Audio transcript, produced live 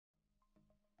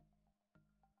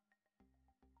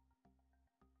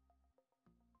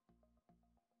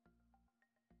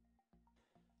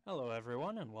Hello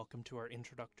everyone, and welcome to our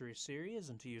introductory series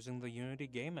into using the Unity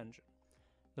game engine.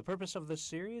 The purpose of this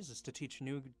series is to teach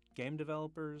new game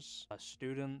developers,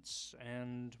 students,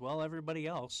 and, well, everybody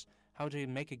else how to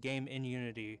make a game in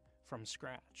Unity from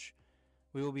scratch.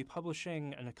 We will be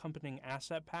publishing an accompanying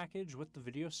asset package with the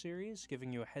video series,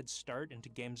 giving you a head start into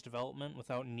games development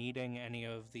without needing any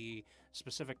of the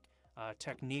specific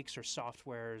techniques or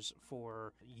softwares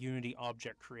for Unity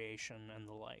object creation and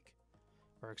the like.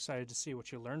 We're excited to see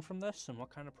what you learn from this and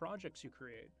what kind of projects you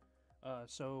create.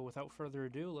 So without further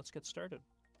ado, let's get started.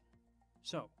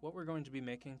 So, what we're going to be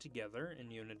making together in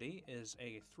Unity is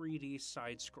a 3D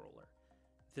side-scroller.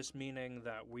 This meaning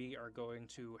that we are going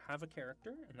to have a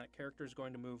character, and that character is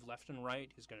going to move left and right,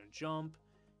 he's going to jump,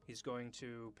 he's going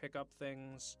to pick up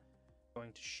things,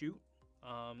 going to shoot,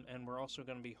 and we're also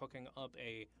going to be hooking up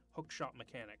a hookshot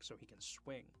mechanic so he can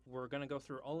swing. We're going to go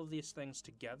through all of these things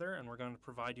together, and we're going to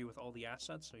provide you with all the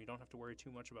assets so you don't have to worry too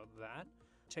much about that.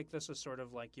 Take this as sort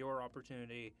of like your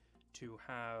opportunity to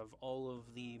have all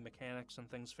of the mechanics and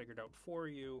things figured out for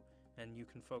you, and you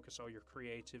can focus all your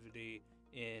creativity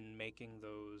in making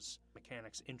those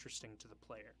mechanics interesting to the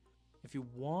player. If you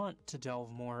want to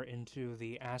delve more into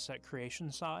the asset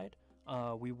creation side,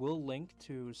 we will link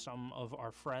to some of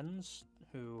our friends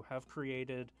who have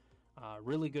created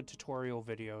really good tutorial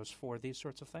videos for these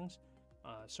sorts of things.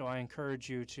 So I encourage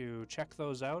you to check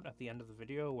those out at the end of the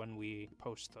video when we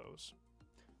post those.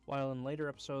 While in later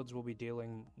episodes we'll be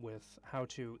dealing with how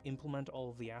to implement all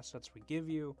of the assets we give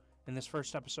you, in this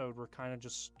first episode we're kind of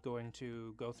just going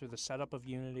to go through the setup of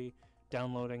Unity,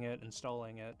 downloading it,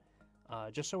 installing it,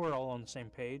 just so we're all on the same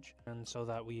page, and so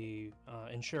that we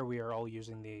ensure we are all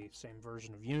using the same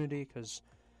version of Unity, because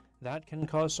that can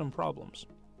cause some problems.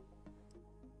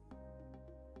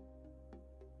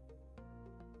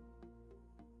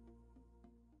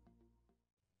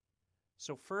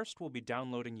 So first we'll be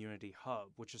downloading Unity Hub,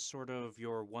 which is sort of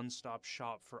your one-stop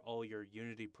shop for all your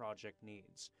Unity project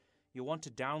needs. You'll want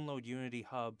to download Unity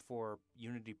Hub for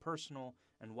Unity Personal,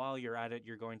 and while you're at it,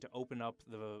 you're going to open up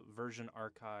the version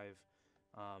archive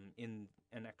in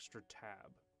an extra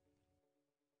tab.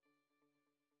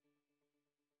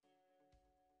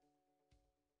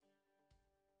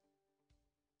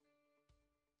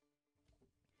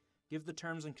 Give the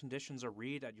terms and conditions a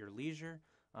read at your leisure.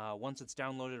 Once it's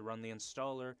downloaded, run the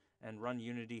installer and run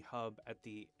Unity Hub at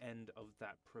the end of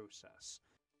that process.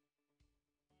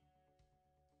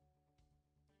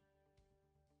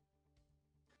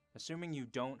 Assuming you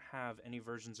don't have any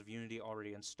versions of Unity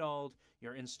already installed,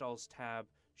 your Installs tab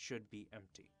should be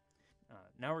empty.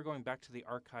 Now we're going back to the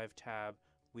Archive tab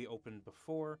we opened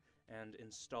before and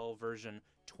install version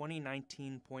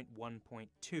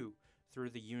 2019.1.2 through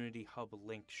the Unity Hub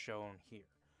link shown here.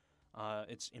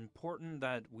 It's important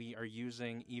that we are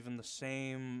using even the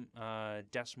same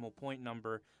decimal point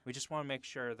number. We just want to make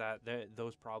sure that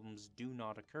those problems do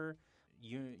not occur.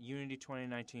 Unity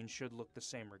 2019 should look the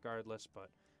same regardless, but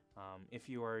if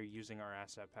you are using our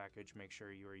asset package, make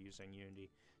sure you are using Unity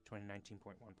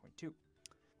 2019.1.2.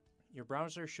 Your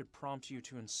browser should prompt you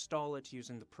to install it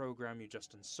using the program you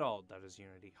just installed, that is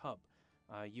Unity Hub.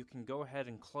 You can go ahead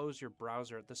and close your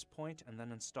browser at this point and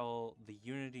then install the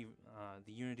Unity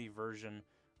version,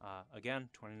 again,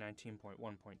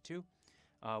 2019.1.2.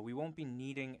 We won't be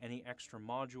needing any extra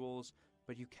modules,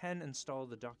 but you can install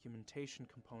the documentation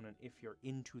component if you're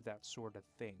into that sort of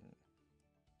thing.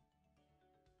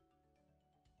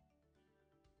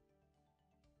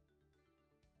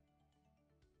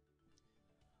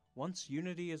 Once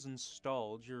Unity is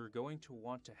installed, you're going to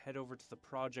want to head over to the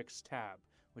Projects tab,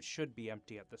 which should be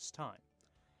empty at this time.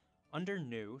 Under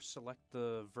New, select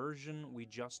the version we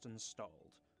just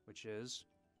installed, which is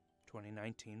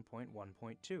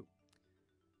 2019.1.2.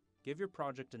 Give your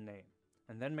project a name,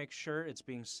 and then make sure it's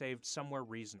being saved somewhere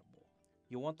reasonable.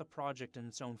 You'll want the project in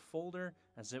its own folder,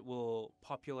 as it will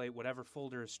populate whatever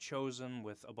folder is chosen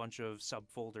with a bunch of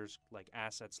subfolders like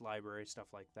Assets, Library,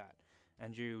 stuff like that.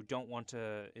 And you don't want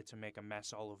it to make a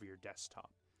mess all over your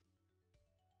desktop.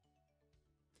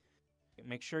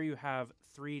 Make sure you have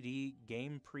 3D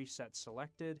game preset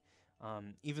selected.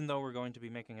 Even though we're going to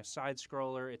be making a side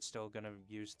scroller, it's still going to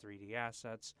use 3D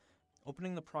assets.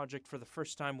 Opening the project for the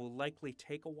first time will likely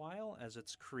take a while, as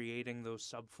it's creating those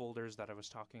subfolders that I was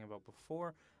talking about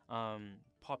before,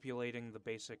 populating the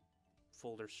basic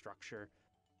folder structure.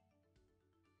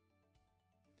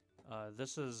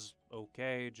 This is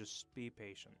okay, just be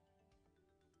patient.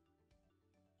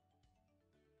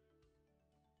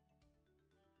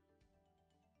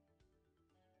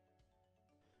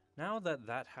 Now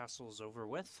that hassle's over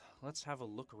with, let's have a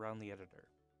look around the editor.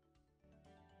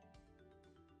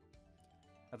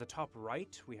 At the top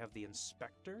right, we have the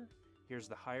inspector. Here's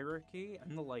the hierarchy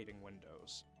and the lighting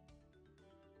windows.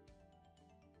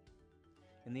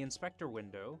 In the inspector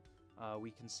window,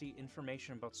 we can see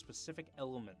information about specific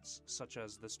elements, such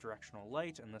as this directional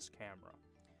light and this camera.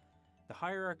 The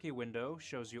hierarchy window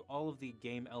shows you all of the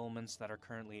game elements that are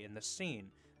currently in the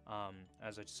scene.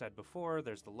 As I said before,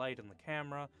 there's the light and the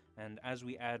camera, and as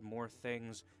we add more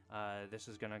things, this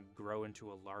is going to grow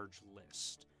into a large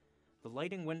list. The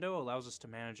lighting window allows us to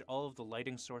manage all of the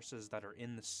lighting sources that are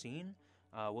in the scene.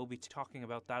 We'll be talking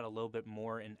about that a little bit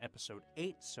more in episode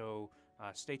 8, so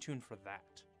stay tuned for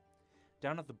that.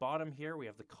 Down at the bottom here, we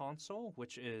have the console,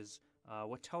 which is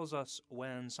what tells us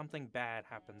when something bad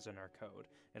happens in our code.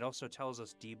 It also tells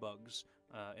us debugs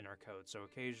in our code, so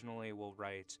occasionally we'll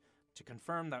write to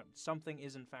confirm that something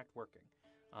is in fact working.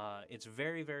 It's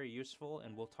very, very useful,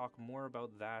 and we'll talk more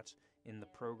about that in the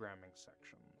programming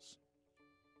sections.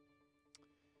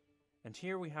 And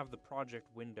here we have the project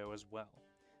window as well.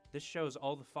 This shows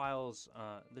all the files,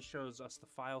 this shows us the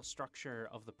file structure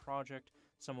of the project,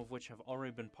 some of which have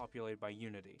already been populated by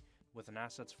Unity, with an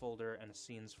assets folder and a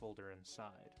scenes folder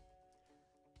inside.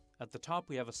 At the top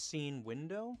we have a scene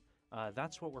window.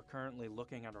 That's what we're currently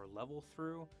looking at our level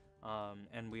through.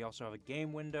 And we also have a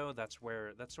game window. That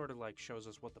sort of like shows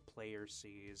us what the player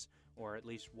sees, or at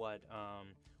least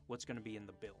what's going to be in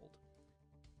the build.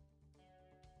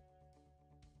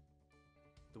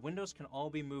 The windows can all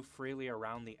be moved freely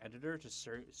around the editor to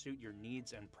suit your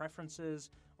needs and preferences,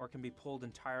 or can be pulled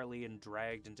entirely and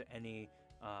dragged into any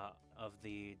of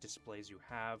the displays you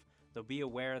have. Though be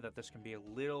aware that this can be a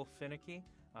little finicky.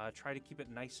 Try to keep it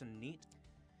nice and neat.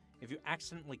 If you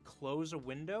accidentally close a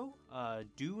window,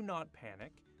 do not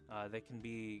panic. They can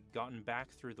be gotten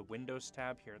back through the Windows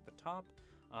tab here at the top.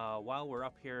 While we're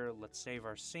up here, let's save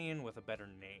our scene with a better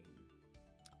name.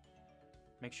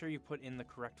 Make sure you put in the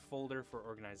correct folder for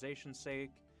organization's sake.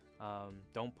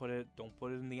 Don't put it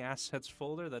in the assets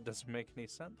folder. That doesn't make any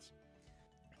sense.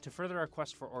 To further our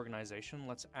quest for organization,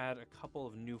 let's add a couple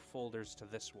of new folders to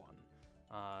this one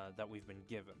that we've been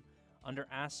given. Under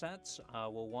assets,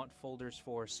 we'll want folders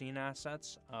for scene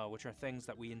assets, which are things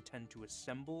that we intend to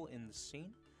assemble in the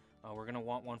scene. We're going to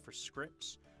want one for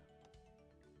scripts.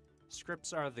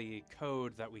 Scripts are the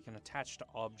code that we can attach to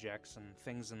objects and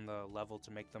things in the level to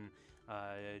make them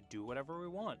do whatever we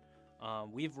want.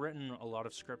 We've written a lot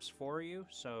of scripts for you,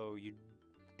 so you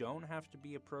don't have to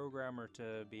be a programmer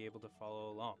to be able to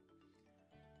follow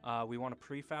along. We want a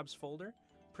prefabs folder.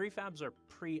 Prefabs are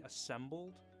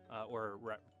pre-assembled or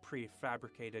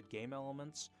prefabricated game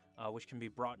elements, which can be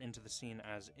brought into the scene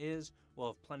as is. We'll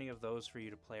have plenty of those for you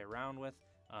to play around with,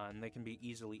 and they can be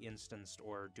easily instanced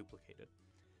or duplicated.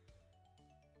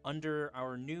 Under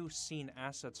our new Scene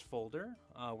Assets folder,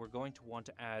 we're going to want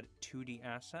to add 2D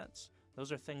assets.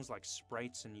 Those are things like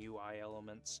sprites and UI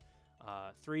elements.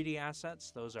 3D assets,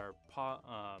 those are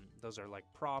like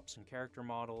props and character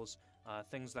models,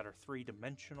 things that are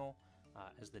three-dimensional,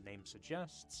 as the name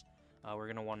suggests. We're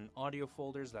going to want an audio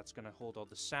folders that's going to hold all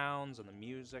the sounds and the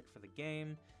music for the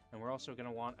game, and we're also going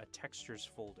to want a textures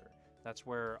folder. That's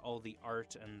where all the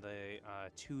art and the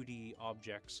 2D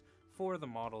objects for the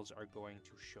models are going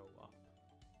to show up.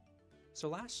 So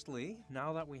lastly,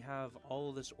 now that we have all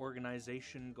of this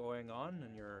organization going on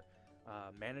and your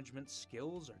management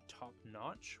skills are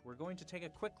top-notch, we're going to take a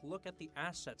quick look at the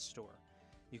asset store.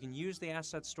 You can use the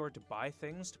asset store to buy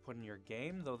things to put in your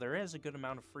game, though there is a good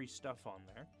amount of free stuff on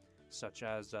there, such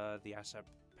as the asset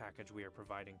package we are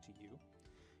providing to you.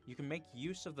 You can make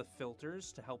use of the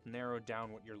filters to help narrow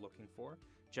down what you're looking for.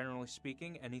 Generally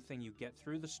speaking, anything you get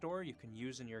through the store you can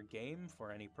use in your game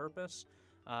for any purpose,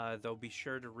 though be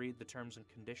sure to read the terms and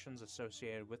conditions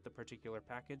associated with the particular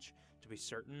package to be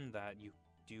certain that you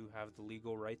do have the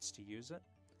legal rights to use it.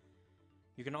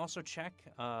 You can also check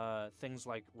things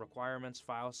like requirements,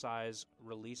 file size,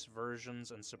 release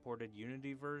versions, and supported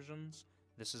Unity versions.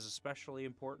 This is especially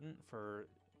important for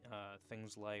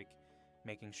things like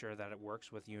making sure that it works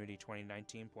with Unity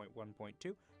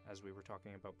 2019.1.2, as we were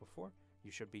talking about before. You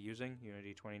should be using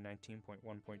Unity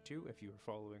 2019.1.2 if you are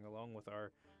following along with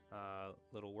our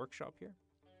little workshop here.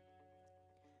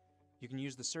 You can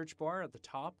use the search bar at the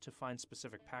top to find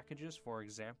specific packages. For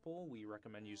example, we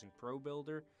recommend using Pro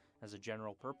Builder as a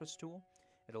general purpose tool.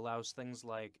 It allows things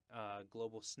like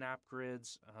global snap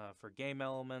grids for game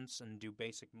elements and do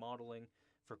basic modeling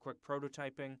for quick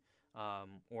prototyping,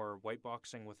 or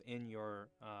whiteboxing within your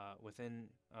within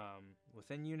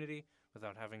Unity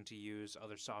without having to use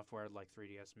other software like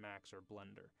 3ds Max or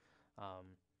Blender.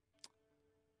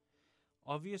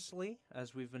 Obviously,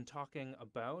 as we've been talking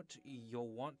about,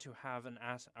 you'll want to have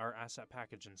our asset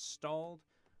package installed.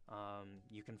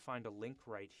 You can find a link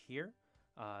right here.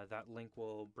 That link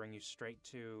will bring you straight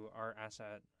to our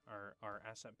asset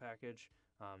package,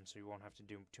 so you won't have to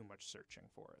do too much searching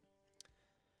for it.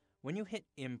 When you hit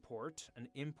import, an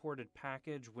imported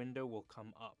package window will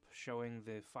come up showing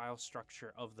the file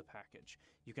structure of the package.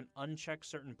 You can uncheck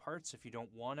certain parts if you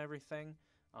don't want everything,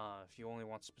 if you only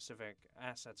want specific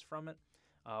assets from it.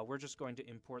 We're just going to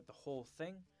import the whole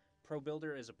thing.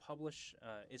 ProBuilder is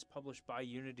published by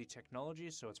Unity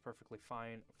Technologies, so it's perfectly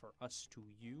fine for us to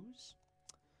use.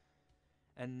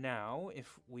 And now,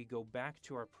 if we go back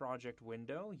to our project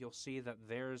window, you'll see that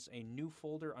there's a new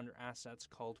folder under assets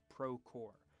called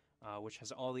ProCore, which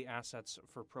has all the assets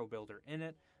for ProBuilder in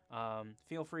it.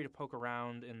 Feel free to poke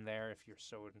around in there if you're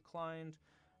so inclined.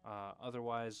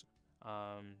 Otherwise,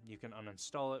 you can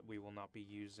uninstall it. We will not be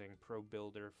using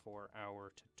ProBuilder for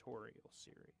our tutorial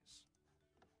series.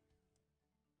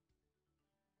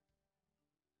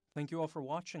 Thank you all for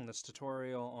watching this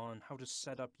tutorial on how to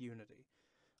set up Unity.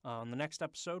 On the next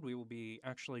episode, we will be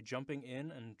actually jumping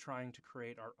in and trying to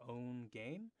create our own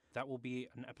game. That will be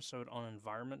an episode on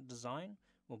environment design.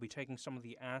 We'll be taking some of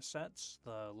the assets,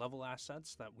 the level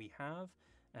assets that we have,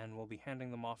 and we'll be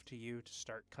handing them off to you to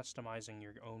start customizing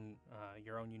your own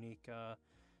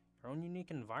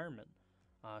unique environment.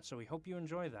 So we hope you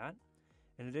enjoy that.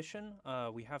 In addition,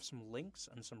 we have some links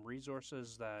and some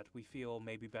resources that we feel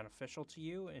may be beneficial to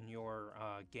you in your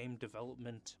game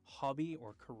development hobby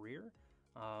or career.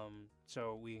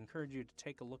 So we encourage you to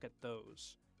take a look at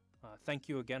those. Thank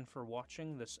you again for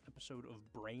watching this episode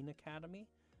of Brain Academy,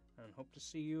 and hope to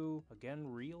see you again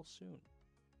real soon.